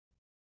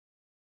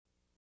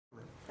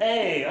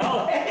Hey,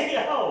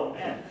 oh,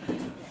 man.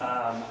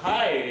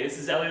 Hi, this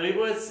is Eli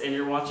Lebowicz, and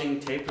you're watching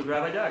Taped with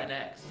Rabbi Doug.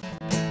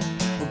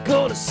 We're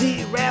gonna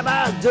see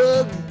Rabbi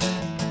Doug.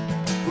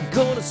 We're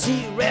gonna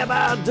see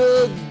Rabbi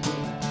Doug.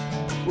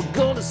 We're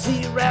gonna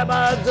see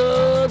Rabbi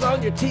Doug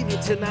on your TV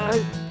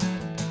tonight.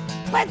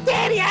 But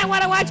Daddy, I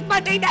want to watch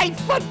Monday Night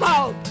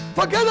Football.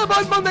 Forget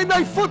about Monday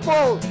Night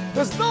Football.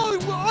 There's no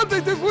other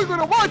thing we're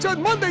gonna watch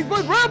on Monday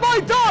but Rabbi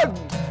Doug.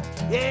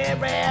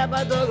 Yeah,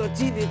 Rabbi Doug on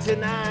TV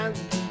tonight.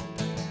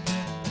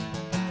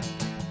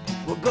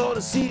 We're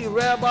gonna see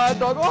Rabbi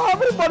Doug. Oh,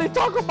 everybody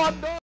talk about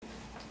Doug.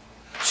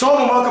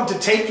 Shalom and welcome to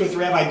Taped with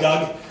Rabbi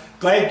Doug.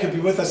 Glad you could be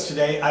with us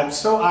today. I'm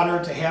so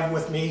honored to have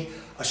with me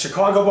a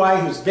Chicago boy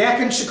who's back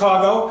in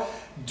Chicago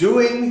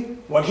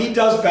doing what he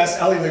does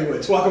best, Eli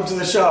Lebowicz. Welcome to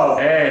the show.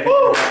 Hey.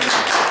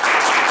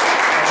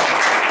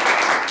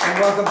 And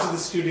welcome to the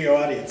studio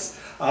audience.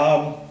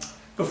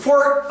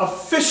 Before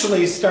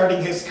officially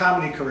starting his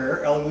comedy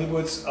career, Eli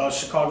Lebowicz, a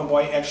Chicago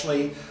boy,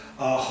 actually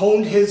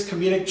honed his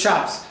comedic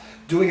chops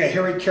doing a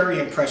Harry Carey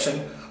impression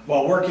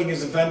while working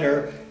as a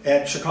vendor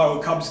at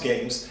Chicago Cubs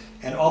games.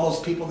 And all those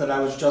people that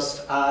I was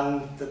just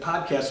on the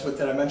podcast with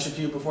that I mentioned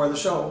to you before the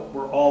show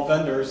were all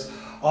vendors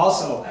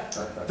also.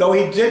 Though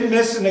he did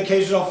miss an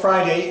occasional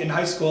Friday in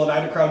high school at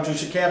Ida Crown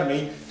Jewish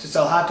Academy to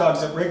sell hot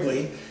dogs at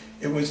Wrigley,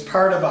 it was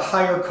part of a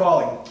higher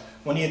calling.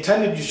 When he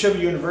attended Yeshiva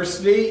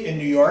University in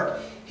New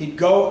York, he'd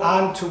go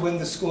on to win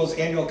the school's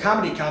annual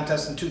comedy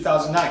contest in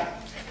 2009.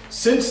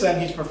 Since then,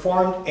 he's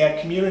performed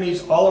at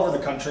communities all over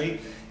the country,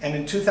 and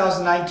in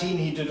 2019,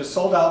 he did a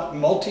sold-out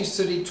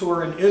multi-city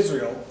tour in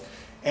Israel,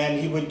 and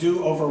he would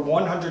do over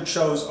 100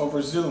 shows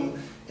over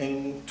Zoom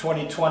in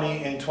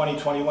 2020 and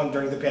 2021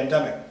 during the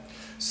pandemic.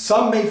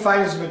 Some may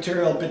find his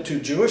material a bit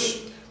too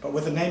Jewish, but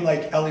with a name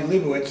like Eli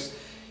Lebowicz,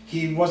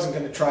 he wasn't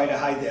going to try to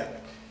hide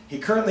that. He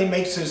currently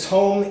makes his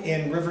home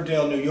in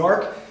Riverdale, New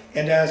York,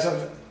 and as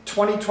of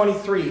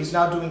 2023, he's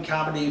now doing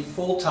comedy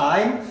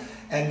full-time.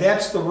 And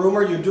that's the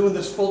rumor, you're doing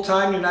this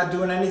full-time, you're not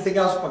doing anything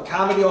else but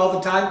comedy all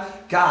the time.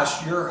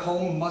 Gosh, your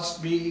home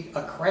must be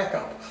a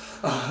crack-up.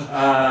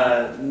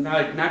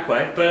 Not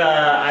quite, but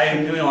I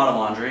am doing a lot of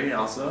laundry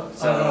also.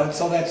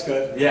 So that's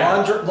good.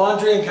 Yeah.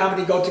 Laundry and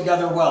comedy go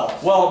together well.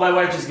 Well, my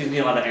wife just gives me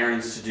a lot of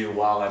errands to do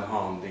while I'm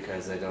home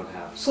because I don't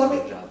have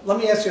a job. Let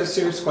me ask you a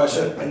serious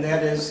question, and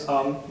that is,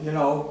 you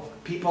know,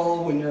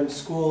 people, when you're in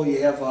school,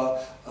 you have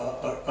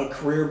a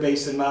career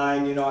base in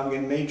mind. You know, I'm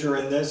going to major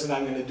in this, and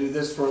I'm going to do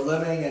this for a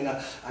living, and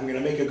I'm going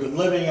to make a good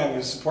living. I'm going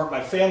to support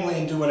my family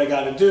and do what I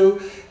got to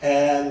do.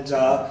 And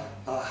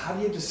how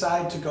do you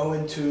decide to go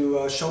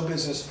into show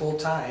business full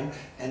time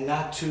and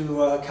not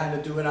to kind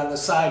of do it on the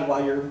side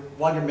while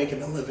you're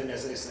making a living,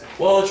 as they say?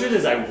 Well, the truth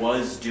is, I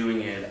was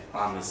doing it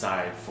on the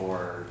side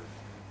for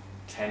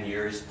 10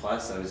 years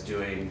plus. I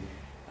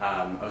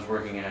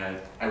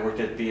worked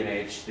at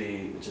B&H,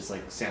 which is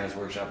like Santa's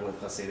workshop with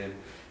Hasidim,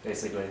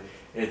 basically.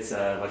 It's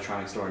an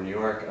electronics store in New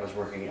York. I was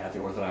working at the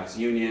Orthodox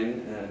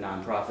Union, a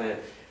nonprofit,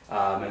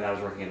 and I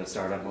was working at a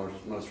startup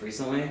most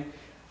recently.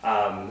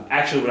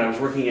 Actually, when I was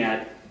working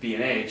at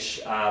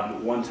B&H,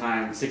 one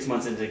time, 6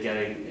 months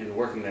into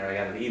working there, I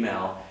got an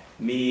email.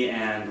 Me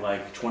and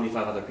like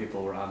 25 other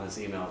people were on this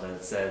email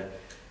that said,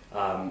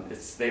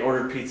 they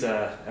ordered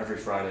pizza every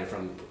Friday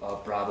from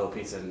Bravo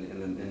Pizza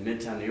in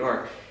Midtown New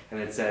York, and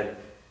it said,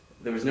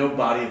 there was no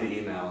body of the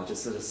email,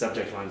 just a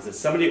subject line. It said,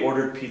 somebody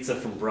ordered pizza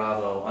from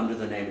Bravo under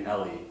the name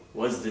Eli.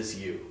 Was this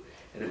you?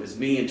 And it was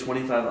me and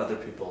 25 other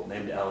people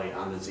named Eli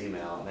on this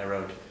email. And I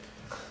wrote,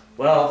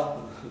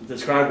 well,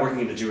 describe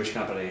working at a Jewish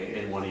company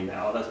in one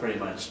email. That's pretty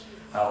much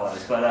how it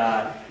was.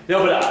 But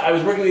no, but I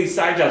was working these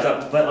side jobs,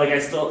 but like I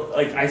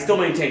still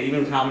maintain,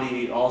 even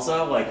comedy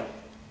also, like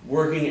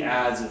working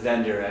as a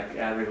vendor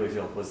at Wrigley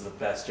Field was the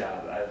best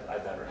job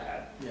I've ever had.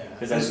 Yeah,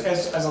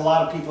 as a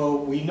lot of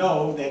people we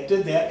know that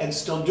did that and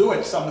still do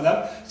it. Some of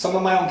them, some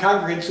of my own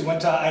congregants who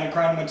went to Ida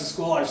Crown, went to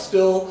school, are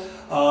still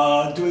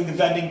doing the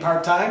vending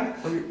part-time.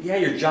 Well, yeah,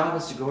 your job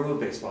is to go to a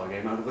baseball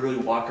game. I would literally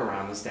walk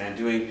around the stand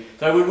doing,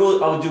 so I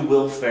would do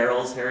Will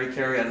Ferrell's Harry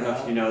Carey. I don't know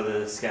if you know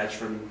the sketch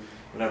from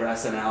whatever,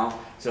 SNL.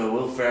 So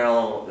Will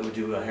Ferrell would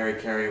do a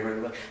Harry Carey where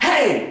he'd be like,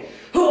 hey,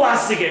 who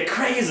wants to get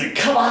crazy?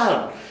 Come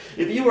on.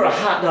 If you were a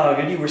hot dog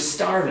and you were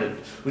starving,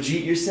 would you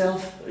eat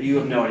yourself? You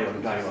have no idea what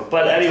I'm talking about.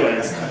 But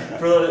anyways,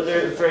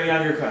 for a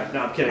younger crowd,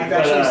 no, I'm kidding. I've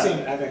actually seen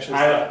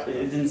it.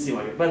 It didn't seem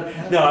like it, but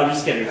no, I'm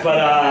just kidding. But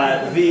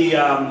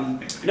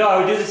no, I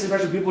would do this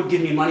impression. People would give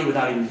me money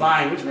without even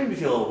buying, which made me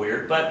feel a little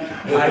weird. But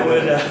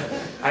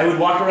I would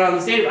walk around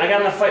the stadium. I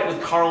got in a fight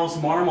with Carlos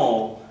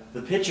Marmol,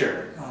 the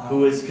pitcher, who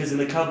was, because in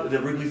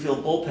the Wrigley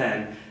Field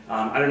bullpen.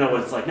 I don't know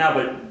what it's like now,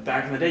 but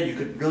back in the day, you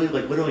could really,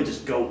 like, literally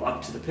just go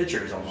up to the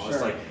pitchers almost.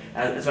 Sure.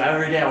 So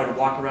every day I would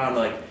walk around,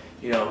 like,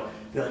 you know,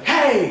 be like,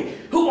 hey,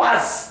 who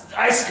wants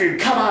ice cream?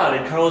 Come on!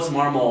 And Carlos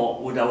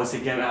Marmol would always say,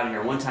 get him out of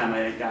here. One time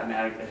I got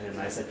mad at him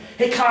and I said,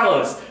 hey,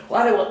 Carlos,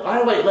 why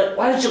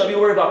did you let me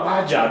worry about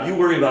my job? You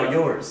worry about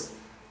yours.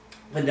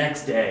 The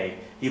next day,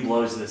 he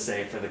blows the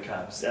save for the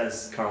Cubs,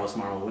 as Carlos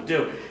Marmol would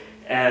do.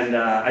 And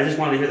I just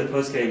wanted to hear the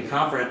post-game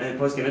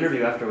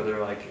interview after where they were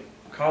like,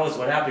 Carlos,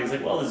 what happened? He's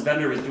like, well, this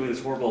vendor was doing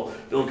this horrible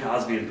Bill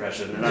Cosby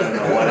impression, and I don't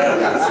know what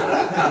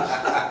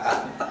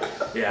happened.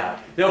 So, yeah.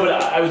 No, but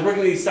I was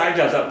working these side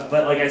jobs,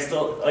 but like I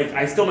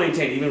still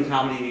maintain, even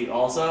comedy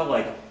also,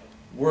 like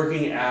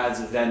working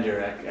as a vendor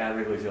at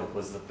Wrigley Field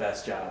was the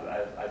best job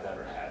I've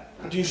ever had.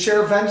 Do you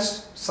share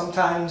events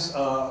sometimes,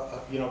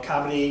 you know,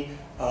 comedy,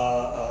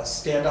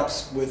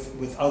 stand-ups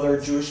with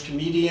other Jewish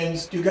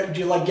comedians? Do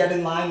you like get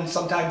in line and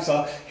sometimes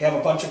have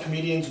a bunch of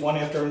comedians one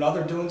after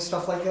another doing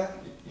stuff like that?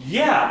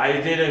 Yeah, I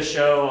did a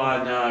show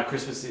on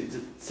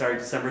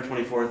December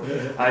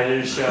 24th. I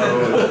did a show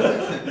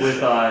with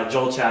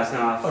Joel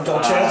Chasnoff. Oh, Joel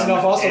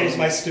Chasnoff also was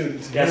my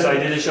student. Yeah, so I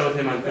did a show with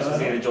him on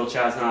Christmas Eve, and Joel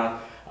Chasnoff.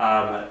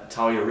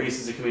 Talia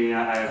Reese is a comedian.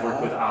 I've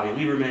worked with Avi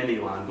Lieberman,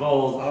 Elon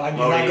Gold.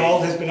 Elon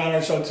Gold has been on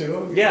our show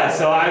too. Yeah,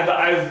 so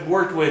I've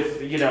worked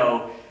with, you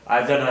know,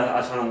 I've done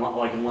a ton of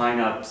like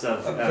lineups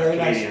of very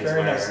comedians.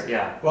 Very nice.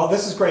 Yeah. Well,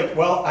 this is great.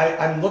 Well,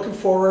 I'm looking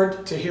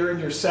forward to hearing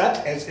your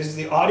set, as is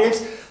the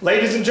audience.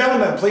 Ladies and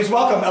gentlemen, please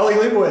welcome Eli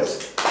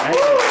Lebowicz. Thank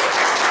you.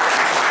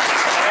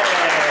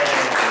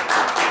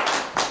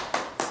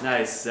 Hey.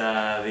 Nice.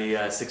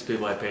 The 6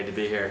 people I paid to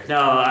be here. No,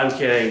 I'm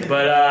kidding.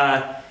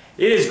 But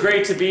it is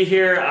great to be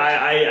here.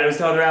 I was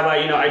telling the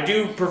rabbi, you know, I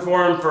do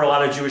perform for a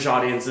lot of Jewish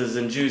audiences,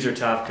 and Jews are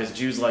tough because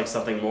Jews like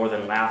something more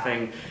than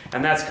laughing,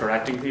 and that's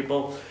correcting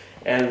people.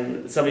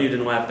 And some of you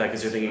didn't laugh at that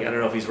because you're thinking, I don't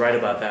know if he's right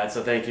about that,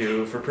 so thank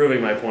you for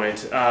proving my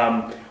point.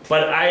 But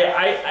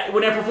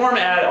when I perform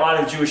at a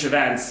lot of Jewish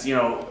events, you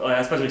know,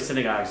 especially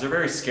synagogues, they're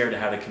very scared to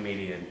have a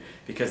comedian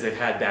because they've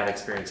had bad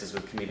experiences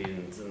with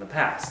comedians in the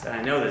past. And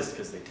I know this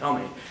because they tell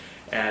me.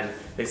 And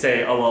they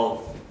say, oh,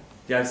 well,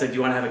 yeah, I said, do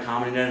you want to have a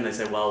comedy night? And they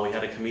say, well, we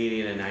had a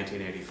comedian in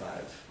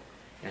 1985.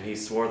 And he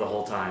swore the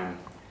whole time.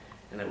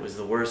 And it was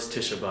the worst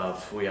Tisha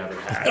B'Av we ever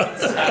had.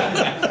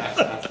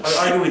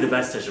 Arguably the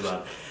best Tisha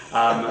B'Av.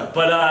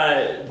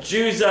 But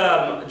Jews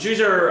are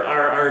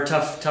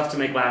tough to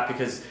make laugh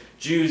because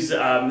Jews,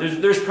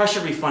 there's pressure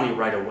to be funny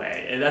right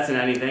away. And that's in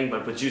anything,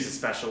 but Jews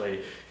especially.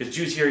 Because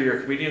Jews hear you're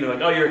a comedian, they're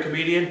like, oh, you're a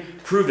comedian?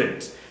 Prove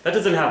it. That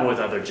doesn't happen with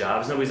other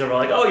jobs. Nobody's ever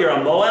like, oh, you're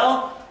a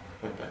Moel?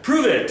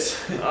 Prove it.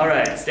 All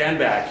right, stand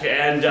back.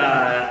 And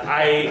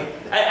I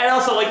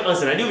also like,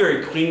 listen, I do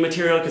very clean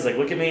material because like,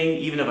 look at me,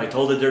 even if I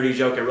told a dirty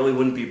joke, it really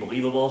wouldn't be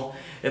believable.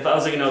 If I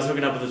was like, you know, I was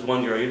hooking up with this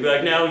one girl, you'd be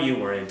like, no, you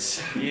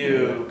weren't.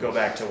 You go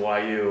back to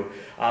YU.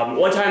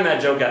 One time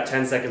that joke got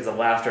 10 seconds of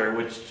laughter,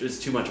 which is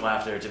too much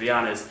laughter, to be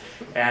honest.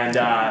 And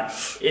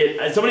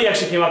somebody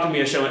actually came up to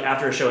me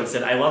after a show and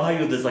said, I love how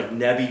you have this like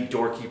nebby,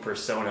 dorky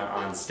persona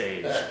on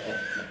stage.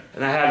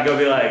 And I had to go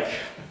be like,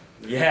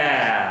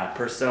 yeah,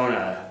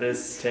 persona.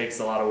 This takes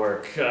a lot of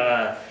work.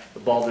 The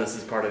baldness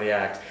is part of the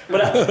act.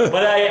 But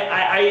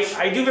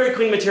I do very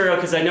clean material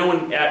because I know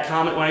when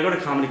I go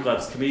to comedy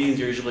clubs, comedians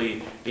are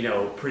usually, you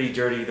know, pretty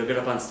dirty. They'll get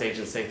up on stage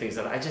and say things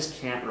that I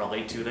just can't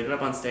relate to. They get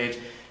up on stage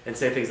and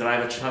say things that I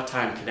have a tough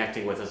time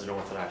connecting with as an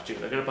Orthodox Jew.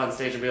 They get up on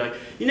stage and be like,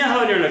 you know how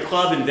when you're in a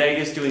club in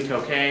Vegas doing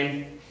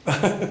cocaine?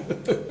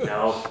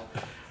 No.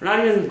 Or not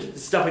even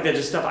stuff like that,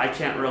 just stuff I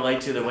can't relate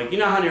to. They're like, you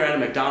know how when you're at a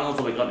McDonald's?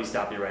 I'm like, let me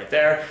stop you right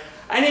there.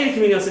 I need a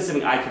comedian to say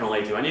something I can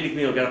relate to. I need a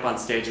comedian to get up on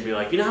stage and be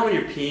like, you know how when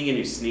you're peeing and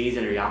you sneeze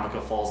and your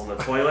yarmulke falls in the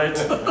toilet?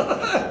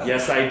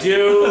 Yes, I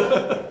do.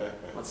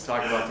 Let's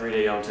talk about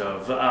 3-day Yom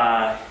Tov.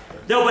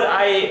 No,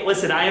 but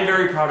listen, I am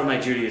very proud of my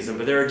Judaism,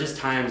 but there are just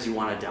times you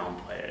want to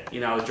downplay it. You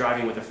know, I was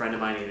driving with a friend of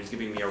mine, and he was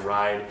giving me a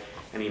ride,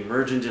 and he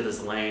merged into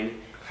this lane,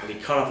 and he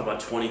cut off about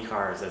 20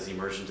 cars as he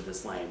merged into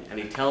this lane. And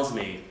he tells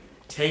me,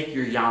 take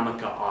your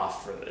yarmulke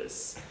off for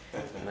this.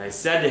 And I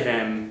said to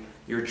him,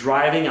 you're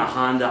driving a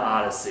Honda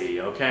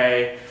Odyssey,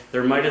 okay?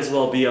 There might as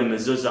well be a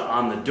mezuzah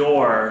on the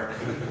door.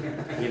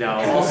 You know,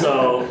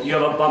 also, you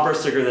have a bumper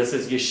sticker that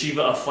says Yeshiva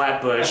of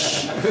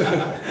Flatbush,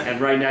 and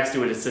right next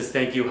to it, it says,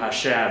 thank you,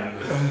 Hashem.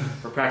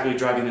 We're practically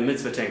driving the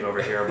mitzvah tank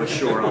over here, but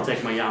sure, I'll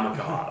take my yarmulke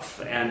off.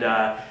 And,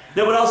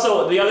 no, but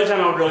also, the other time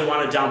I would really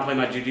want to downplay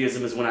my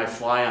Judaism is when I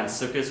fly on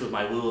Sukkot with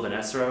my lulav and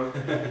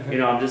esrog. You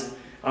know,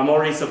 I'm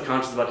already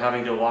self-conscious about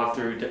having to walk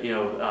through, you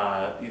know,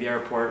 the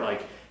airport,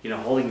 like, you know,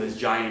 holding this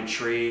giant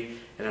tree,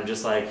 and I'm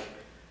just like,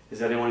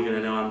 is anyone going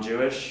to know I'm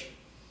Jewish?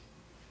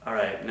 All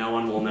right, no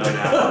one will know now.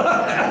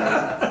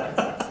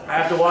 And I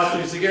have to walk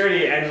through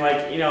security, and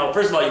like, you know,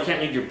 first of all, you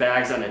can't leave your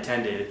bags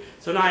unattended,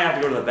 so now I have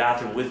to go to the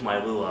bathroom with my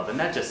lulav, and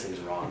that just seems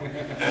wrong.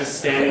 Just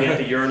standing at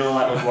the urinal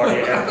at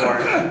LaGuardia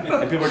Airport,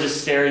 and people are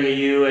just staring at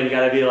you, and you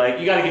gotta be like,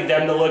 you gotta get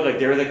them to look like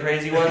they're the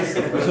crazy ones.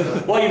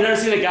 Well, you've never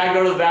seen a guy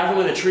go to the bathroom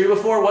with a tree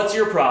before? What's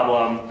your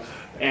problem?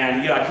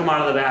 And, you know, I come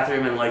out of the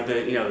bathroom and like the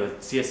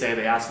CSA,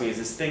 they ask me, is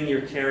this thing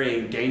you're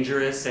carrying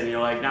dangerous? And you're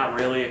like, not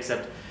really,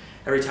 except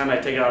every time I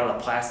take it out of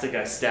the plastic,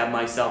 I stab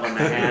myself in the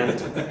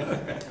hand.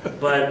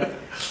 But,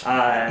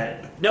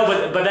 no,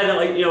 but then,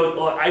 like, you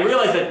know, I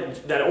realize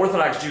that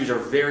Orthodox Jews are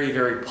very,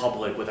 very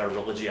public with our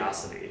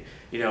religiosity.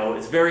 You know,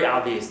 it's very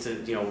obvious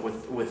to, you know,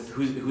 with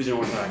who's an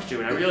Orthodox Jew.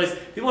 And I realize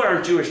people that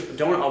aren't Jewish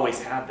don't always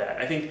have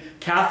that. I think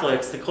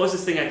Catholics, the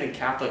closest thing I think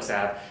Catholics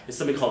have is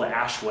something called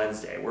Ash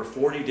Wednesday, where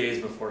 40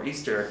 days before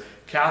Easter,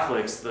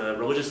 Catholics, the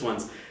religious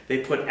ones, they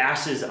put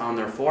ashes on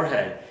their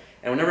forehead.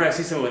 And whenever I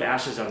see someone with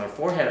ashes on their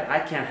forehead, I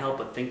can't help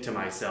but think to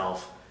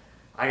myself,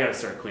 I gotta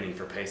start cleaning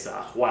for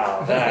Pesach.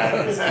 Wow,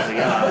 that is coming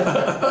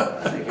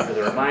up. Thank you for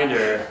the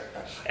reminder.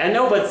 And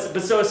no, but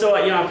so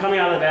you know, I'm coming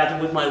out of the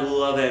bathroom with my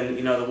lulav, and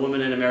you know, the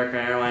woman in American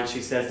Airlines,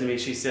 she says to me,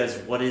 she says,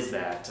 "What is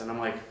that?" And I'm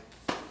like,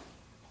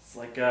 "It's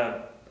like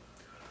a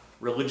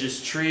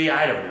religious tree,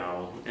 I don't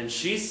know." And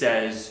she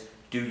says,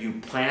 "Do you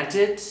plant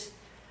it?"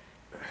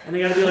 And I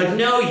gotta be like,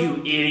 "No, you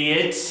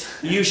idiot,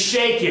 you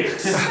shake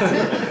it."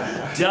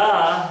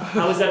 Duh,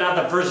 how is that not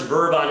the first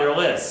verb on your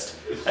list?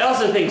 I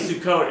also think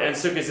Sukkot and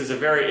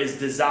Sukkot is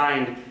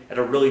designed at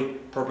a really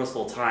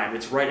purposeful time.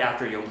 It's right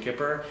after Yom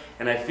Kippur,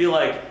 and I feel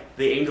like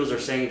the angels are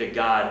saying to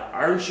God,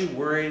 aren't you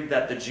worried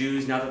that the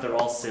Jews, now that they're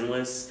all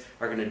sinless,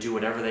 are going to do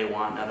whatever they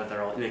want, now that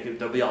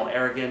they'll be all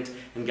arrogant?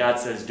 And God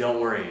says, don't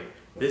worry.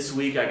 This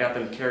week I got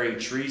them carrying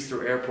trees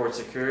through airport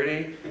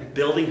security,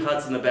 building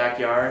huts in the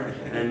backyard,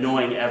 and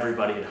annoying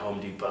everybody at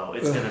Home Depot.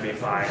 It's going to be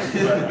fine.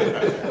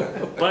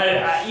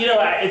 But you know,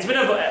 it's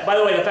been by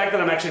the way, the fact that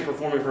I'm actually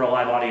performing for a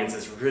live audience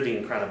is really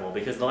incredible,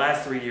 because the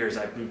last 3 years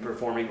I've been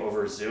performing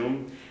over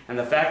Zoom, and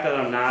the fact that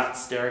I'm not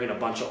staring at a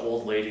bunch of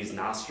old ladies'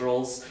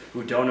 nostrils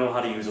who don't know how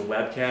to use a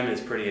webcam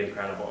is pretty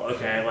incredible,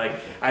 okay? Like,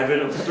 I've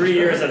been 3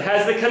 years, and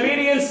has the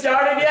comedian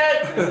started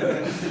yet?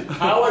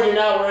 Howard, you're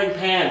not wearing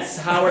pants.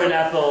 Howard and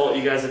Ethel,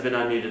 you guys have been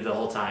unmuted the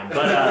whole time.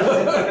 But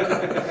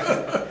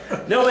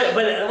no,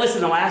 but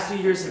listen, the last few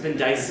years have been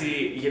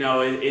dicey. You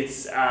know,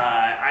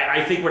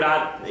 I think we're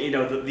not, you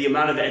know, the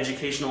amount of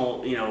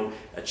educational, you know,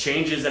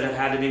 changes that have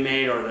had to be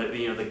made, or the,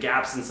 you know, the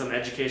gaps in some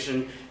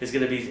education is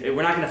going to be,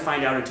 we're not going to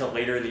find out until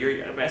later in the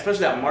year,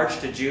 especially that March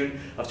to June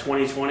of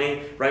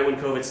 2020, right when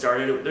COVID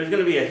started. There's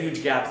going to be a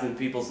huge gap in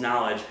people's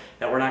knowledge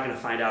that we're not going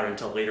to find out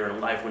until later in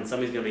life, when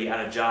somebody's going to be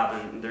out of job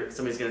and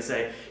somebody's going to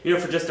say, you know,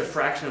 for just a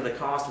fraction of the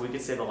cost, we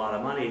could save a lot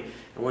of money.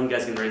 And one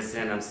guy's going to raise his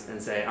hand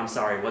and say, I'm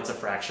sorry, what's a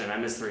fraction? I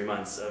missed 3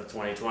 months of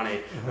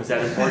 2020. Was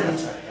that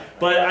important?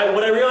 But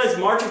what I realized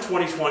March of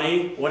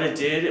 2020, what it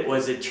did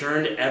was it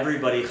turned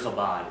everybody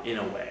Chabad in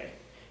a way.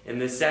 In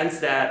the sense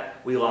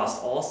that we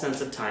lost all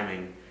sense of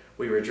timing.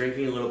 We were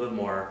drinking a little bit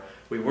more.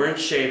 We weren't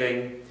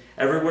shaving.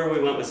 Everywhere we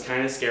went was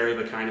kind of scary,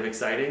 but kind of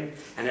exciting.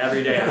 And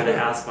every day I had to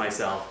ask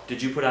myself,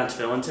 did you put on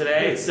tefillin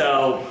today?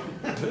 So,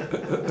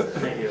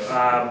 thank you.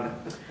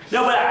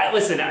 No, but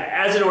listen,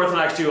 as an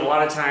Orthodox Jew, a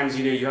lot of times,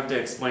 you know, you have to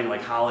explain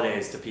like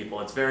holidays to people.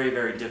 It's very,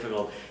 very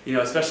difficult. You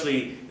know,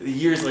 especially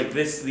years like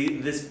this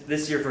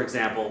year, for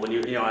example, when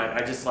you know,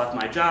 I just left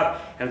my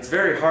job, and it's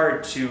very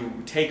hard to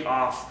take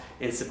off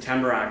in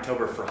September and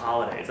October for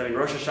holidays. I mean,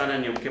 Rosh Hashanah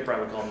and Yom Kippur, I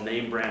would call them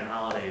name brand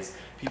holidays.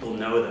 People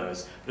know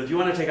those. But if you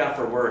want to take off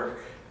for work,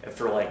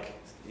 for like,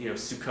 you know,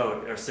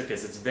 Sukkot or Sukkot,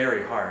 it's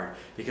very hard,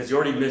 because you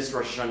already missed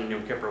Rosh Hashanah and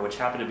Yom Kippur, which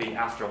happened to be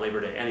after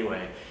Labor Day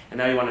anyway, and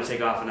now you want to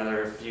take off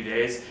another few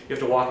days. You have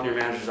to walk in your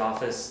manager's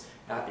office,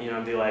 you know,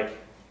 and be like,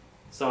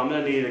 so I'm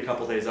going to need a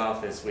couple days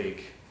off this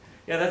week.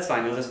 Yeah, that's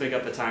fine. You'll just make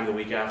up the time the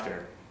week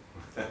after.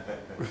 I'm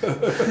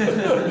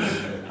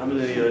going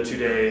to need another 2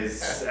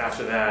 days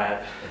after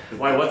that.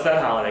 Why, what's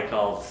that holiday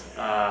called?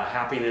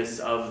 Happiness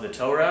of the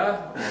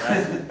Torah?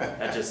 Well,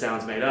 that just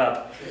sounds made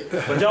up.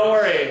 But don't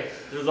worry,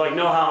 there's like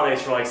no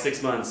holidays for like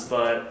 6 months,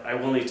 but I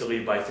will need to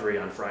leave by 3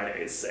 on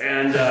Fridays.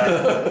 And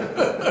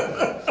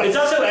it's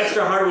also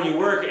extra hard when you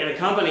work in a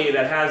company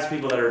that has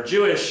people that are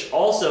Jewish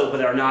also,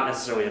 but are not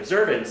necessarily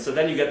observant. So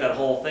then you get that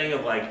whole thing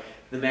of like,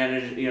 the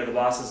manager, you know, the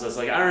bosses is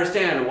like, I don't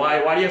understand, why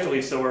do you have to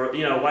leave so early,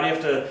 you know, why do you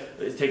have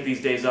to take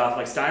these days off?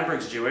 Like,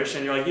 Steinberg's Jewish,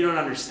 and you're like, you don't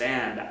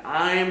understand,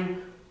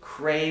 I'm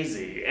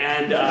crazy.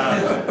 And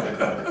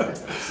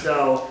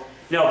so,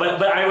 no,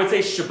 but I would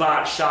say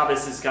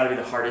Shabbos has got to be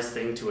the hardest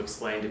thing to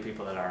explain to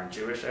people that aren't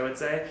Jewish, I would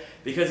say,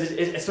 because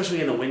especially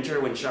in the winter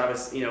when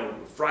Shabbos, you know,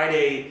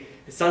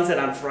 sunset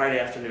on Friday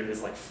afternoon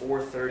is like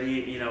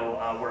 4:30, you know,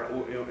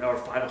 or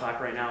 5 o'clock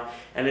right now,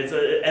 and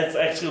it's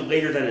actually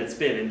later than it's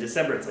been. In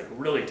December, it's like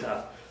really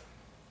tough.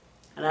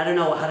 And I don't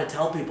know how to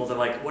tell people. They're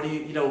like, what do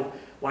you know,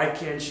 why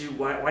do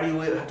you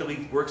have to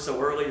leave work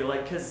so early? You're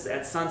like, because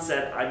at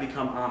sunset, I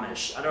become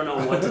Amish. I don't know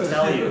what to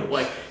tell you.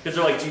 Like, because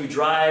they're like, do you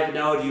drive?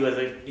 No. Do you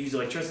use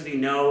electricity?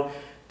 No.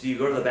 Do you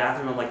go to the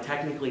bathroom? I'm like,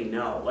 technically,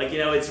 no. Like, you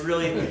know, it's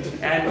really,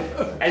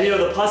 and you know,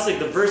 the pasuk,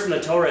 the verse in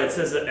the Torah, it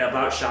says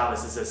about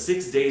Shabbos, it says,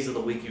 6 days of the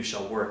week you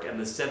shall work, and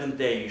the 7th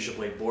day you shall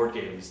play board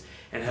games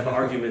and have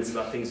arguments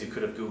about things you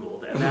could have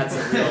Googled. And that's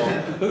a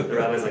real, the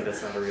rabbi's like,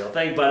 that's not a real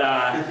thing. But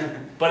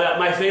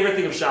my favorite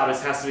thing of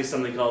Shabbos has to be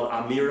something called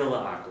Amira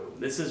La'aku.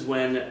 This is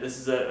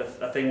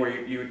a thing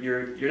where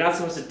you're not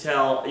supposed to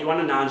tell, you want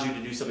a non-Jew to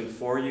do something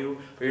for you,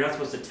 but you're not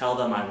supposed to tell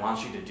them, I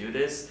want you to do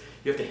this.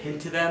 You have to hint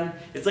to them.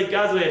 It's like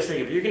God's way of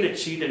saying, if you're going to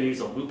cheat and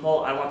use a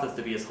loophole, I want this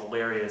to be as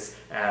hilarious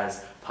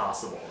as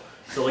possible.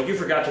 So like, you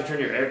forgot to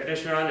turn your air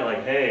conditioner on, you're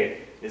like,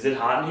 hey, is it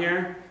hot in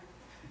here?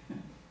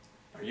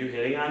 Are you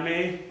hitting on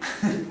me?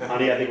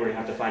 Honey, I think we're going to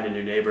have to find a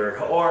new neighbor.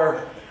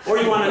 Or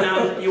you want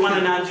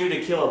a non-Jew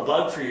to kill a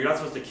bug for you. You're not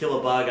supposed to kill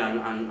a bug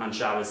on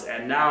Shabbos,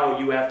 and now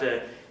you have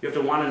to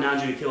want a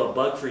non-Jew to kill a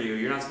bug for you.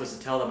 You're not supposed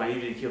to tell them, I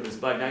need you to kill this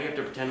bug. Now you have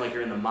to pretend like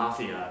you're in the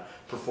mafia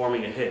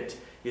performing a hit.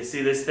 You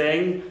see this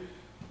thing?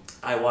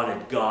 I want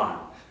it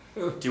gone.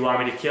 Do you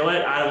want me to kill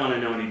it? I don't want to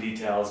know any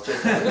details,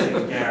 just have it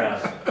taken care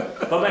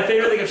of. But my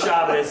favorite thing of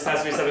Shabbos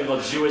has to be something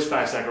called Jewish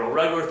 5-circle.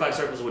 Regular 5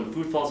 circles is when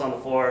food falls on the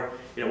floor.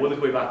 You know, women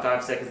can wait about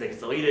 5 seconds, they can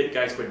still eat it.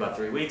 Guys can wait about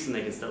 3 weeks and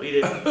they can still eat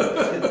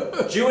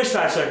it. Jewish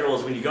 5-circle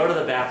is when you go to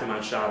the bathroom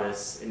on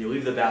Shabbos and you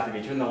leave the bathroom,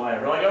 you turn the light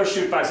on, we're like, oh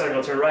shoot,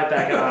 5-circle, turn right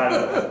back on.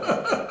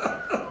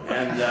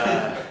 And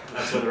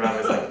that's where the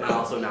rabbi's like, no,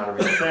 also not a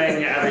real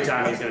thing. Every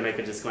time he's going to make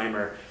a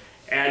disclaimer.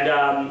 And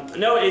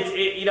no,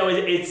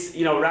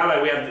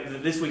 Rabbi, we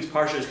have this week's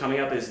parsha is coming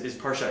up is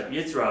Parsha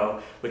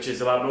Yitro, which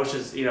is about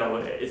Moshe's,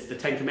 it's the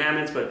 10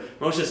 Commandments, but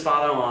Moses'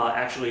 father-in-law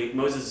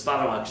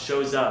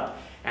shows up.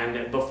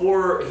 And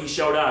before he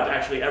showed up,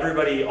 actually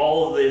everybody,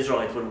 all of the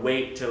Israelites would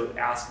wait to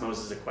ask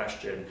Moses a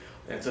question.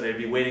 And so they'd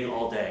be waiting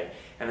all day.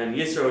 And then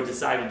Yisro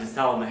decided to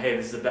tell him, hey,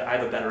 I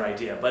have a better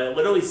idea. But it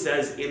literally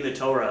says in the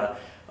Torah,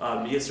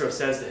 Yisro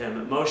says to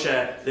him,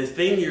 Moshe, the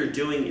thing you're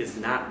doing is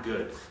not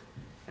good.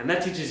 And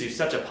that teaches you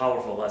such a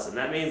powerful lesson.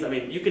 That means,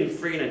 you can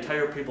free an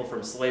entire people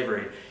from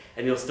slavery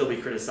and you'll still be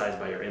criticized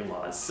by your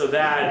in-laws. So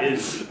that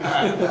is,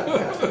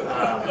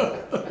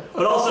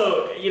 but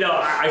also,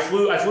 I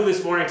flew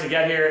this morning to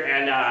get here,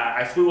 and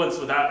I flew once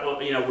without,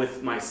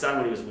 with my son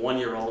when he was 1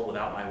 year old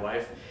without my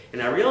wife.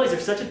 And I realized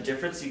there's such a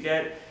difference you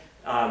get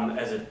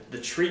the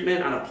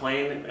treatment on a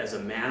plane as a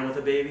man with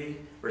a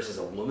baby versus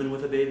a woman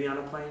with a baby on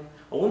a plane.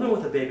 A woman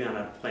with a baby on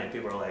a plane,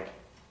 people are like,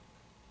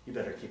 you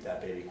better keep that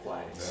baby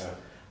quiet. Yeah.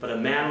 But a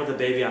man with a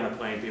baby on the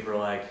plane, people are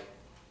like,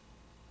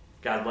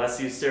 God bless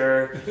you,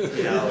 sir. We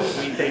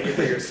thank you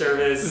for your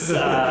service.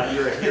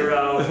 You're a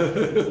hero.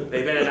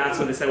 They've been announced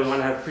when they said we want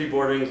to have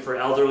pre-boarding for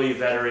elderly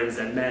veterans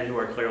and men who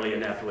are clearly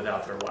inept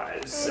without their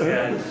wives.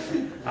 And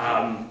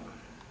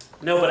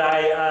no, but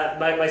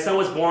my son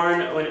was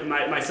born, when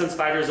my son's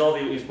 5 years old,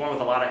 he was born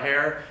with a lot of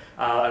hair.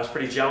 I was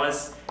pretty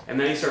jealous. And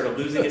then he started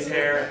losing his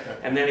hair,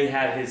 and then he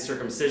had his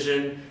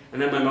circumcision. And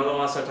then my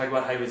mother-in-law started talking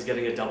about how he was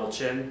getting a double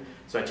chin.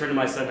 So I turned to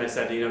my son and I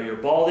said, you're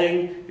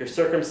balding, you're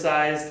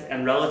circumcised,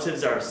 and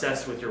relatives are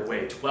obsessed with your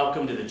weight.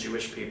 Welcome to the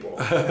Jewish people.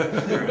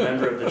 You're a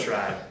member of the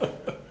tribe.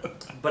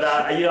 But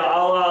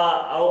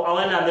I'll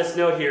end on this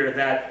note here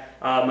that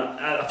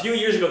a few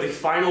years ago, the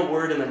final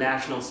word in the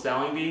National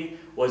Spelling Bee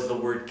was the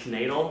word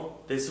knadel.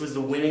 This was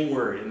the winning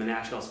word in the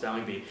National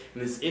Spelling Bee,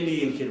 and this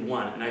Indian kid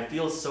won. And I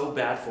feel so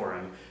bad for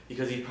him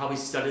because he probably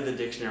studied the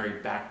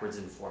dictionary backwards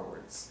and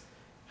forwards.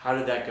 How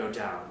did that go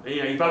down? And,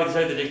 you probably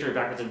studied the dictionary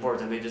backwards and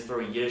forwards and they just throw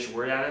a Yiddish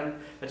word at him.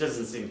 That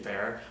doesn't seem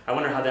fair. I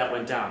wonder how that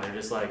went down. They're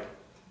just like,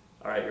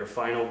 all right, your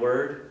final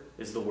word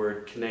is the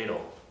word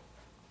knadel.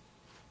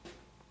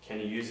 Can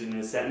you use it in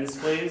a sentence,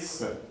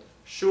 please?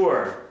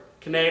 Sure.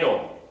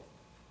 Knadel.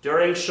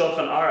 During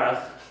Shulchan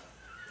Aruch,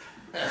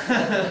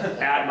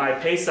 at my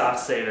Pesach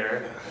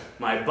Seder,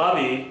 my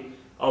bubby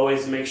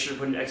always makes sure to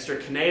put an extra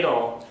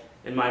knadel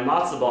in my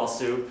matzo ball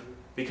soup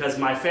because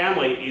my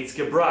family eats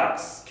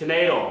gebrux,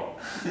 knadel.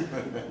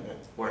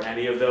 Were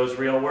any of those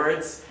real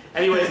words?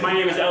 Anyways, my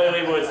name is Eli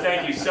Lebowicz.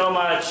 Thank you so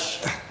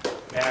much.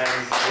 And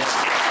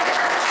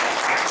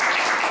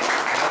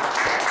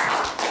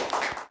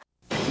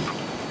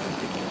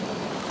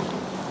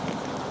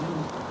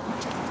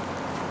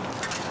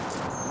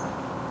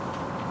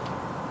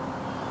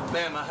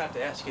Ma'am, I have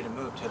to ask you to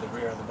move to the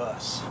rear of the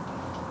bus.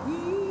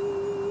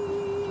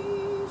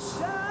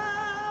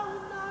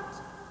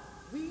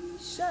 We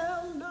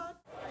shall not.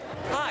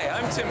 Hi,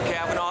 I'm Tim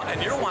Cavanaugh,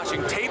 and you're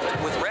watching Taped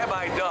with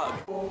Rabbi Doug.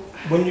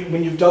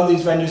 When you've done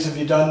these venues, have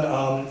you done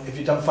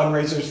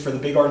fundraisers for the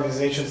big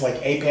organizations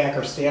like APAC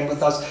or Stand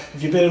With Us?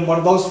 Have you been in one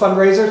of those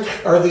fundraisers,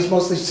 or are these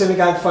mostly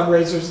synagogue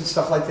fundraisers and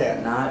stuff like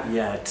that? Not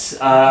yet.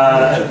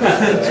 I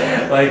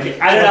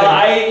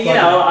don't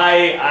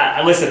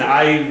know. Listen.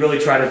 I really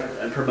try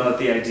to promote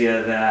the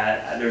idea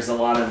that there's a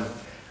lot of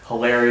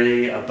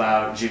hilarity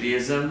about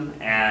Judaism,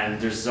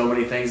 and there's so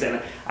many things,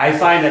 and I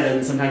find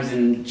that sometimes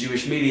in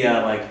Jewish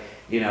media,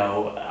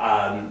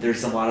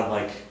 there's a lot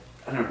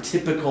of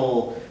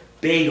typical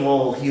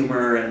bagel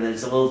humor, and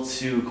it's a little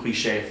too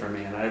cliche for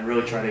me. And I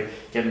really try to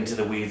get into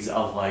the weeds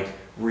of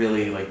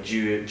really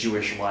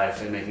Jewish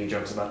life and making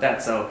jokes about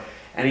that. So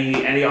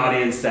any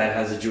audience that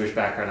has a Jewish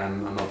background,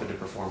 I'm open to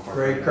perform for.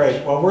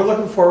 Great. Well, we're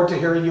looking forward to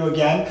hearing you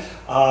again.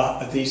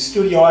 The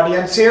studio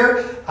audience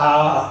here,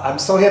 I'm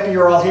so happy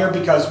you're all here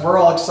because we're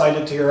all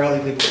excited to hear Eli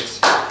Lebowicz.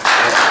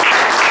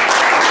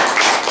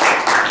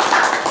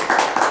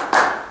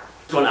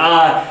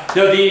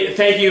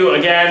 Thank you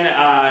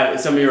again.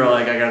 Some of you are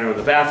like, I gotta go to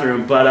the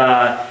bathroom,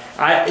 but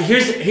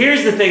here's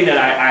the thing that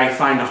I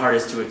find the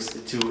hardest to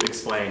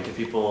explain to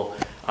people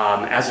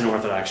as an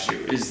Orthodox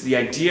Jew is the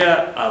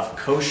idea of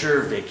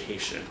kosher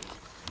vacation.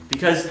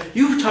 Because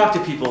you talk to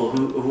people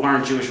who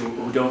aren't Jewish,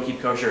 who don't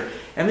keep kosher,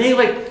 And they're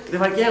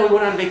like, yeah, we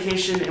went on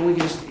vacation and we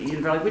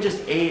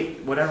just ate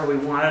whatever we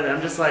wanted. And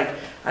I'm just like,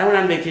 I went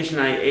on vacation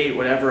and I ate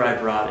whatever I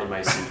brought in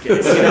my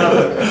suitcase. You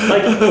know,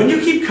 like when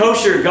you keep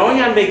kosher, going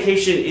on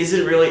vacation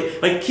isn't really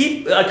like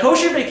a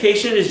kosher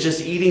vacation is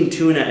just eating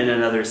tuna in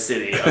another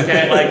city.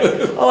 Okay, like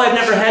oh, I've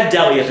never had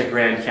deli at the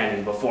Grand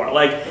Canyon before.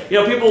 Like you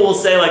know, people will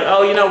say like,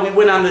 oh, you know, we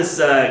went on this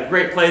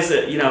great place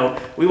that you know,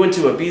 we went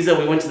to Ibiza,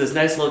 we went to this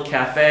nice little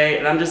cafe,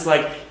 and I'm just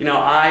like, you know,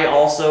 I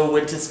also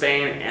went to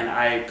Spain and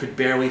I could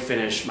barely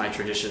finish my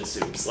tradition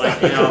soups. Like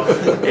you know,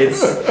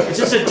 it's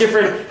just a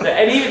different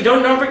and even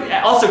don't bring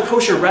also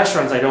kosher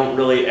restaurants. I don't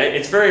really.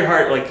 It's very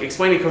hard like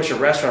explaining kosher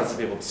restaurants to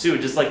people too.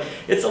 Just like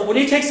it's when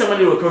you take someone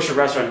to a kosher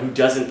restaurant who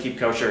doesn't keep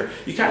kosher,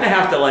 you kind of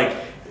have to like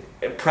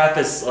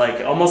preface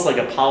like almost like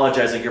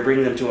apologize like you're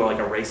bringing them to like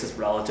a racist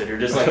relative. You're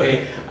just like,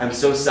 hey, I'm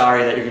so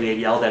sorry that you're gonna get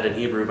yelled at in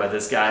Hebrew by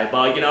this guy,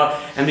 but you know,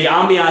 and the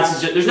ambiance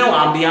is just, there's no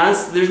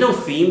ambiance, there's no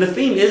theme. The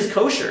theme is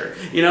kosher.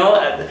 You know,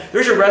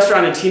 there's a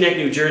restaurant in Teaneck,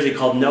 New Jersey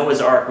called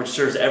Noah's Ark, which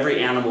serves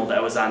every animal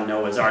that was on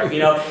Noah's Ark. You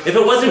know, if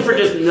it wasn't for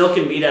just milk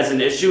and meat as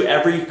an issue,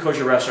 every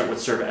kosher restaurant would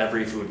serve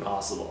every food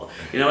possible.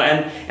 You know,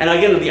 and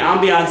again, the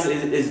ambiance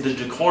is the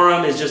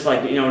decorum is just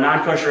like, you know,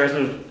 non-kosher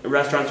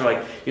restaurants are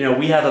like, you know,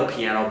 we have a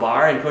piano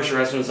bar, and kosher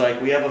restaurants are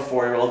like, we have a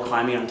 4-year-old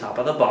climbing on top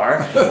of the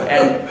bar,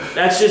 and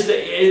that's just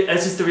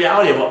the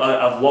reality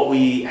of what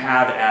we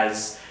have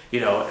as,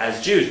 you know,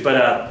 as Jews.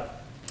 But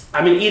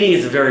I mean, eating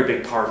is a very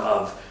big part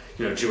of,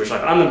 you know, Jewish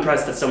life. I'm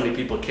impressed that so many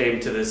people came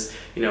to this,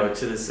 you know,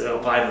 to this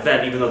live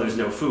event, even though there's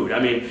no food. I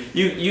mean,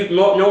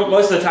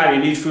 most of the time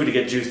you need food to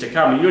get Jews to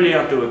come. You don't even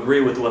have to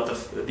agree with what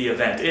the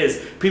event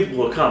is. People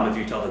will come if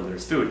you tell them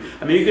there's food.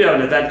 I mean, you could have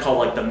an event called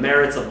like the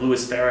Merits of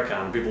Louis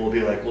Farrakhan. People will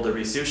be like, will there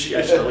be sushi?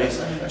 I should at least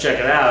check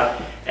it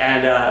out.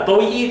 And but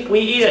we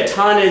eat a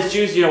ton as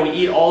Jews. You know, we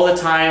eat all the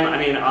time. I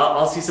mean,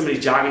 I'll see somebody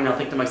jogging and I'll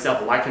think to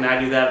myself, why can I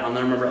do that? I'll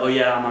then remember, oh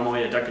yeah, I'm on my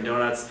way to Dunkin'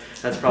 Donuts.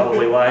 That's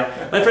probably why.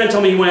 My friend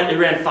told me he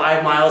ran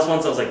 5 miles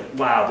once. I was like,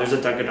 wow, there's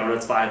a Dunkin'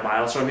 Donuts 5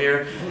 miles from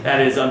here.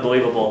 That is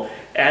unbelievable.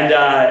 And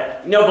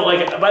no, but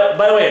like,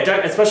 by the way,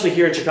 especially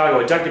here in Chicago,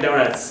 a Dunkin'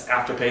 Donuts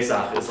after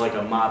Pesach is like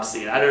a mob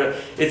scene. I don't know,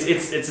 it's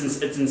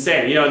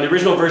insane. You know, in the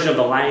original version of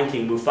The Lion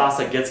King,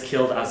 Mufasa gets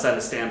killed outside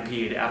a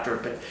stampede after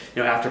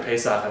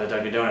Pesach at a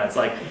Dunkin' Donuts.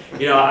 Like,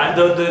 you know,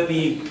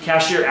 the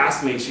cashier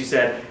asked me, she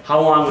said, how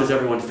long was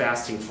everyone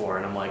fasting for?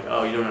 And I'm like,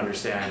 oh, you don't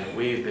understand.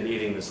 We've been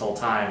eating this whole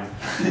time,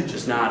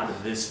 just not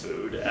this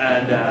food.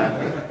 And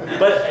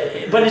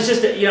but it's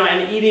just, you know,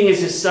 and eating is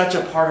just such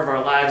a part of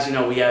our lives. You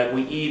know, we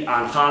eat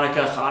on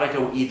Hanukkah. We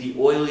eat the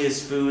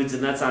oiliest foods,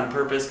 and that's on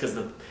purpose because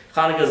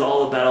Hanukkah is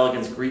all a battle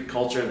against Greek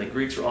culture, and the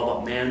Greeks were all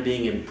about man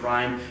being in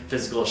prime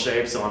physical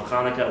shape. So on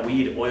Hanukkah, we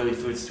eat oily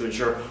foods to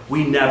ensure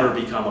we never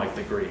become like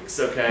the Greeks,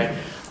 okay?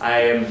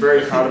 I am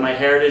very proud of my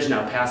heritage.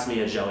 Now pass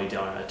me a jelly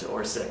donut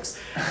or 6.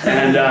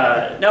 And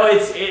no,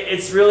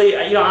 it's really,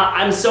 you know,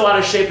 I'm so out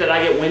of shape that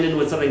I get winded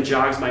when something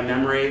jogs my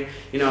memory.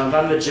 You know, if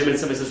I'm in the gym and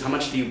somebody says, how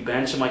much do you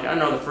bench? I'm like, I don't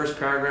know, the first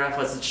paragraph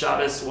was it's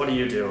Shabbos, what do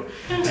you do?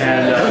 And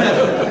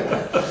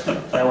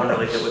that one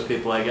really hit with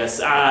people, I guess.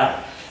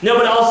 No,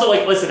 but also,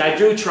 like, listen, I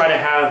do try to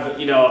have,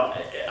 you know,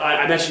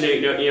 I mentioned,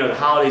 you know, the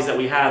holidays that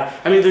we have.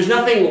 I mean, there's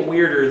nothing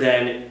weirder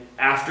than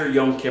after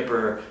Yom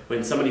Kippur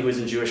when somebody who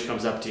isn't Jewish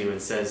comes up to you and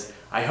says,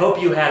 I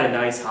hope you had a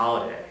nice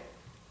holiday.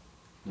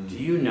 Do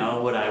you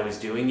know what I was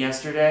doing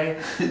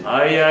yesterday?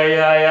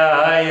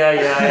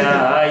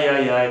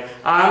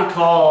 I'm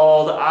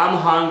cold, I'm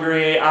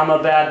hungry, I'm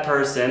a bad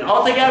person.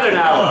 All together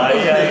now.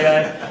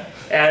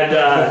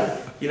 And,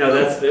 you know,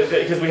 that's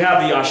because we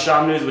have the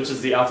Ashamnus, which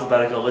is the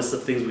alphabetical list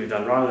of things we've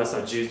done wrong. That's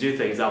how Jews do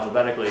things,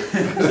 alphabetically.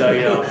 So,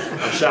 you know,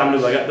 Ashamnu.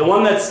 Like, the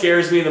one that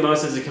scares me the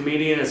most as a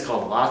comedian is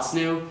called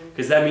Lotznu,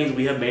 because that means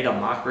we have made a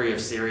mockery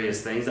of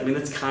serious things. I mean,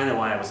 that's kind of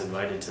why I was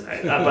invited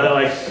tonight. But,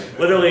 like,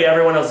 literally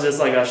everyone else is just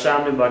like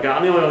Ashamnu, but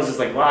I'm the only one who's just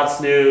like,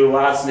 Lotznu,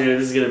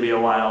 this is going to be a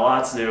while,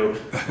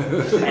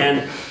 Lotznu.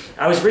 And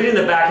I was reading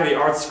the back of the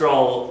Art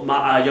Scroll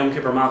Yom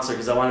Kippur Matzah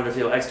because I wanted to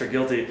feel extra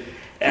guilty.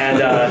 And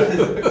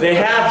they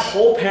have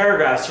whole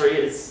paragraphs for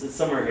it's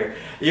somewhere here.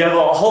 You have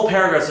a whole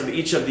paragraphs of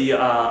each of the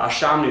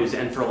Ashamnus,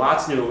 and for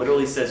Lotznu, it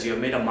literally says you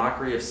have made a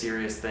mockery of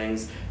serious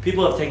things.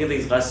 People have taken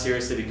things less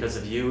seriously because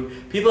of you.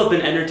 People have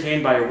been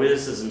entertained by your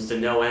witticisms to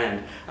no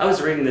end. I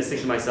was reading this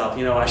thinking to myself,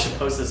 you know, I should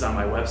post this on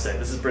my website.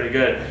 This is pretty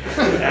good.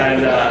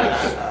 And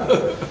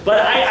but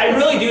I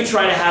really do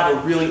try to have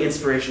a really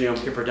inspirational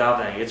Yom Kippur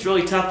davening. It's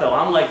really tough though.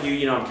 I'm like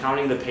you know, I'm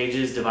counting the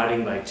pages,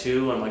 dividing by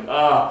 2. I'm like,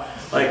 oh,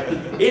 like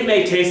it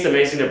may taste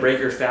amazing to break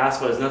your fast,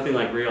 but it's nothing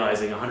like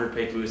realizing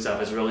 100-page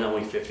Musaf is really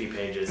only 50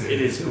 pages.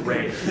 It is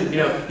great. You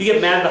know, you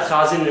get mad at the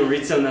Chazan and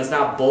read something that's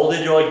not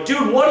bolded. You're like,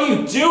 dude, what are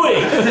you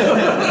doing?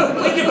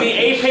 We could be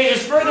 8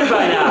 pages further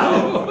by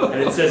now.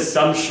 And it says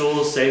some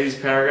shuls say these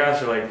paragraphs.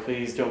 You're like,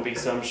 please don't be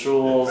some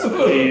shuls,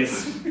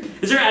 please.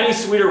 Is there any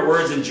sweeter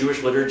words in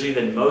Jewish liturgy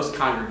than most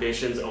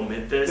congregations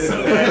omit this?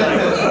 Okay,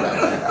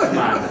 like, come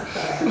on.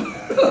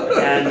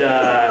 And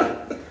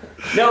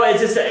No,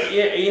 it's just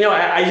and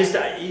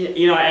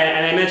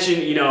I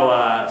mentioned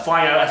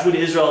flying out. I flew to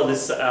Israel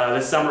this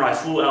summer. I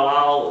flew El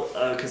Al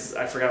because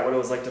I forgot what it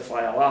was like to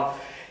fly El Al.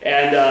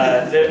 And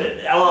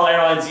the El Al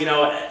Airlines,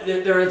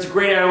 it's a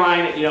great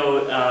airline,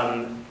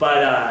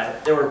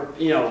 but there were,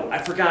 I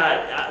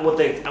forgot what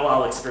the El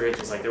Al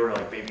experience was like. There were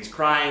like babies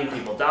crying,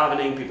 people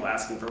davening, people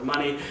asking for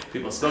money,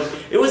 people smoking.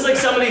 It was like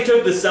somebody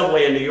took the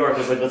subway in New York and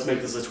was like, let's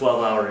make this a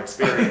 12-hour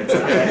experience.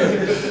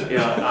 Okay?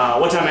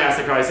 One time I asked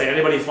the crowd, I said,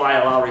 anybody fly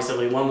El Al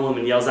recently? One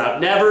woman yells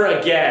out, never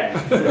again.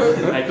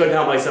 And I couldn't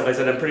help myself. I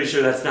said, I'm pretty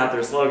sure that's not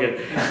their slogan.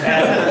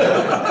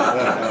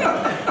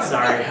 And,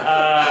 sorry.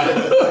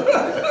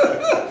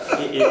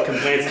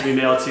 Complaints can be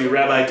mailed to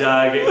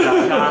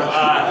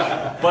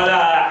RabbiDoug.com. But El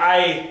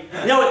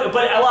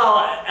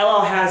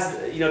Al has,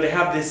 they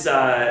have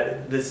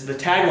the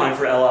tagline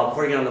for El Al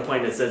before you get on the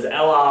plane. It says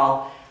El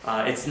Al,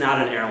 it's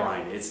not an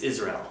airline, it's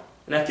Israel.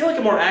 And I feel like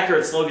a more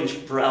accurate slogan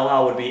for El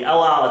Al would be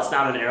El Al, it's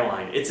not an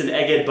airline, it's an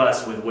egged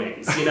bus with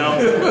wings.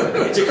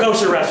 It's a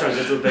kosher restaurant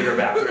just with bigger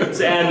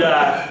bathrooms. And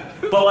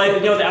but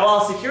the El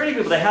Al security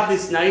people, they have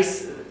this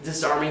nice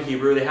disarming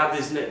Hebrew. They have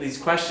these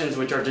questions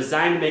which are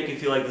designed to make you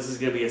feel like this is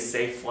going to be a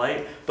safe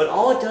flight, but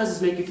all it does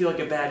is make you feel like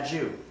a bad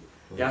Jew.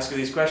 You ask you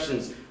these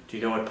questions. Do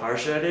you know what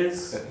Parsha it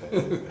is?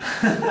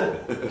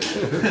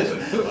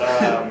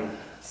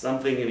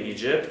 Something in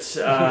Egypt.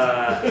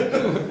 I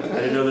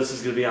didn't know this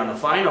was going to be on the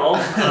final.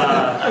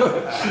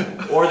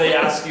 Or they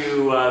ask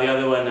you, the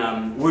other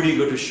one, where do you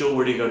go to shul?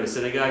 Where do you go to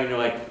synagogue? And you're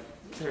like,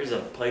 there's a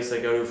place I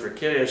go to for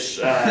Kiddush.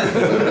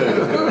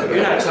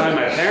 You're not telling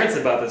my parents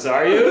about this,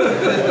 are you?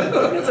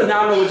 It's a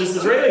non-religious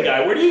Israeli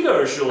guy. Where do you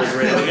go to shul,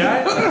 Israeli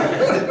guy?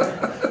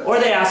 Or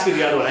they ask you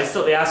the other one.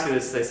 They ask you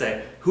this. They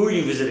say, who are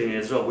you visiting in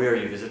Israel? Where are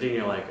you visiting? And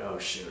you're like, oh,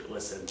 shoot,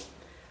 listen.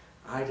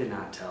 I did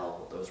not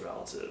tell those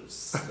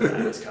relatives that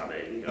I was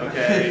coming,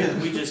 okay?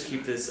 We just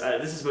keep this,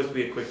 this is supposed to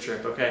be a quick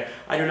trip, okay?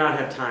 I do not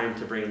have time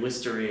to bring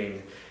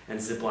Listerine and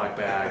Ziploc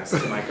bags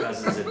to my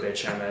cousins in Beit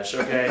Shemesh,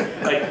 okay?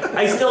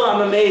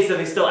 I'm amazed that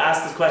they still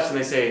ask this question.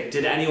 They say,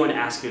 did anyone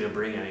ask you to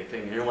bring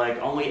anything? And you're like,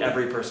 only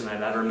every person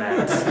I've ever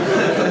met.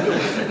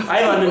 I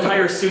have an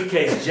entire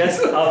suitcase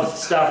just of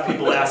stuff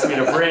people ask me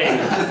to bring.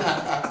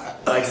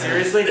 Like,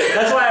 seriously?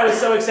 That's why I was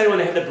so excited when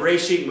they had the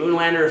Bereshit moon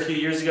lander a few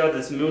years ago,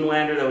 this moon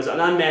lander that was an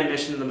unmanned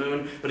mission to the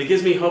moon. But it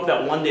gives me hope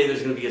that one day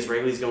there's going to be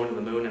Israelis going to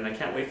the moon, and I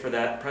can't wait for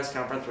that press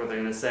conference where they're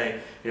going to say,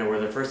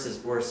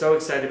 we're so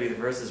excited to be the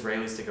first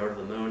Israelis to go to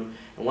the moon.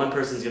 And one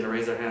person's going to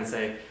raise their hand and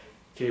say,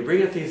 can you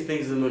bring a few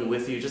things to the moon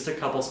with you? Just a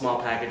couple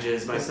small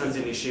packages. My son's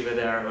in Yeshiva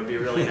there. It would be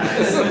really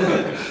nice.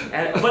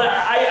 But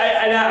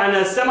on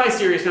a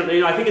semi-serious note,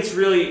 I think it's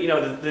really,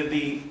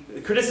 the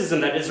criticism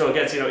that Israel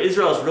gets,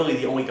 Israel is really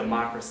the only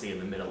democracy in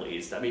the Middle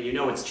East. I mean,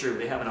 it's true.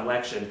 They have an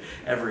election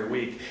every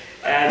week.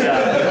 And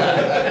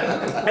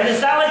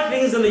it's not like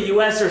things in the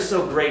U.S. are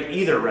so great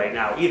either right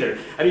now, either.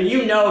 I mean,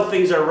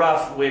 things are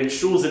rough when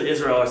shuls in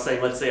Israel are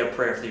saying, let's say a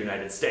prayer for the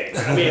United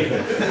States. I mean,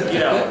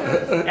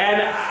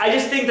 And I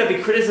just think that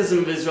the criticism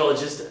of Israel is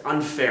just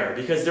unfair,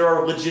 because there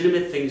are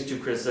legitimate things to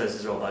criticize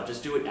Israel about.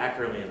 Just do it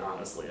accurately and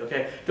honestly,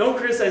 okay? Don't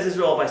criticize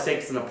Israel by saying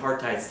it's an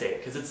apartheid state,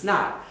 because it's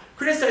not.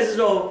 Criticize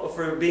Israel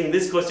for being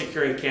this close to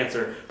curing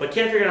cancer, but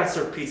can't figure out how to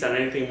serve pizza on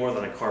anything more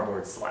than a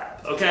cardboard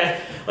slab,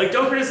 okay?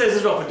 Don't criticize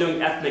Israel for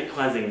doing ethnic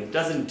cleansing. It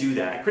doesn't do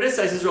that.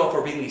 Criticize Israel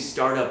for being the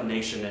startup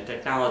nation in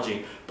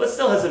technology, but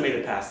still hasn't made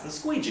it past the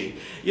squeegee.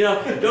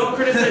 Don't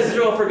criticize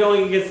Israel for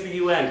going against the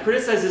UN.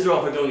 Criticize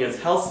Israel for going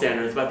against health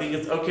standards, but think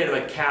it's okay to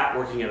have a cat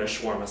working at a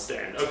shawarma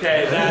stand,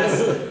 okay?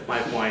 That's my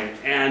point.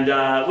 And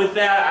with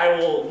that, I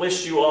will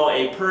wish you all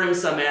a Purim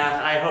Sameach.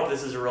 I hope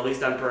this is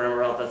released on Purim,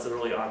 or else that's a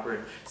really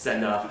awkward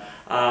send-off.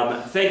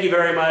 Thank you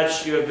very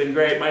much. You have been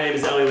great. My name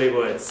is Eli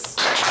Lebowicz.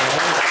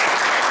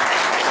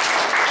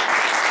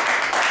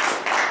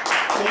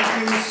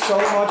 Thank you so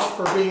much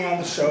for being on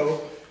the show.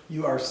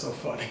 You are so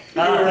funny.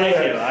 Thank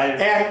you.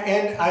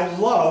 And I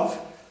love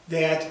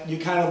that you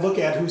kind of look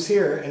at who's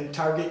here and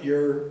target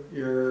your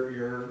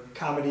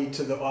comedy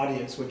to the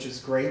audience, which is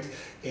great.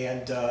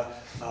 And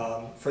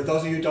for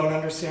those of you who don't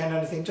understand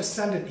anything, just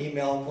send an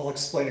email and we'll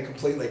explain it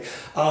completely.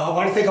 I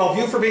want to thank all of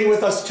you for being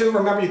with us too.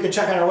 Remember, you can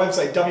check out our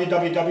website,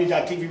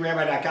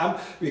 www.tvrabbi.com.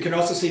 You can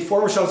also see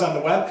former shows on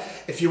the web.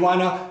 If you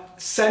want to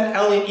send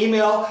Eli an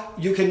email,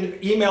 you can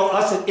email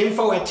us at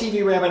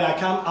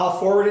info@tvrabbi.com. I'll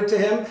forward it to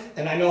him,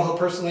 and I know he'll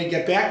personally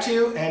get back to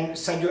you and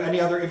send you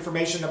any other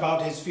information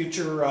about his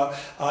future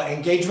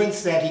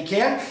engagements that he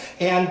can.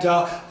 And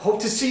hope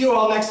to see you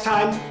all next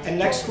time and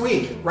next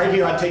week right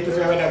here on Taped with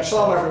Rabbi Doug.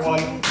 Shalom,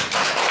 everyone.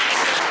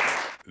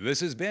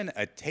 This has been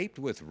a Taped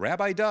with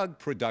Rabbi Doug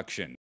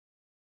production.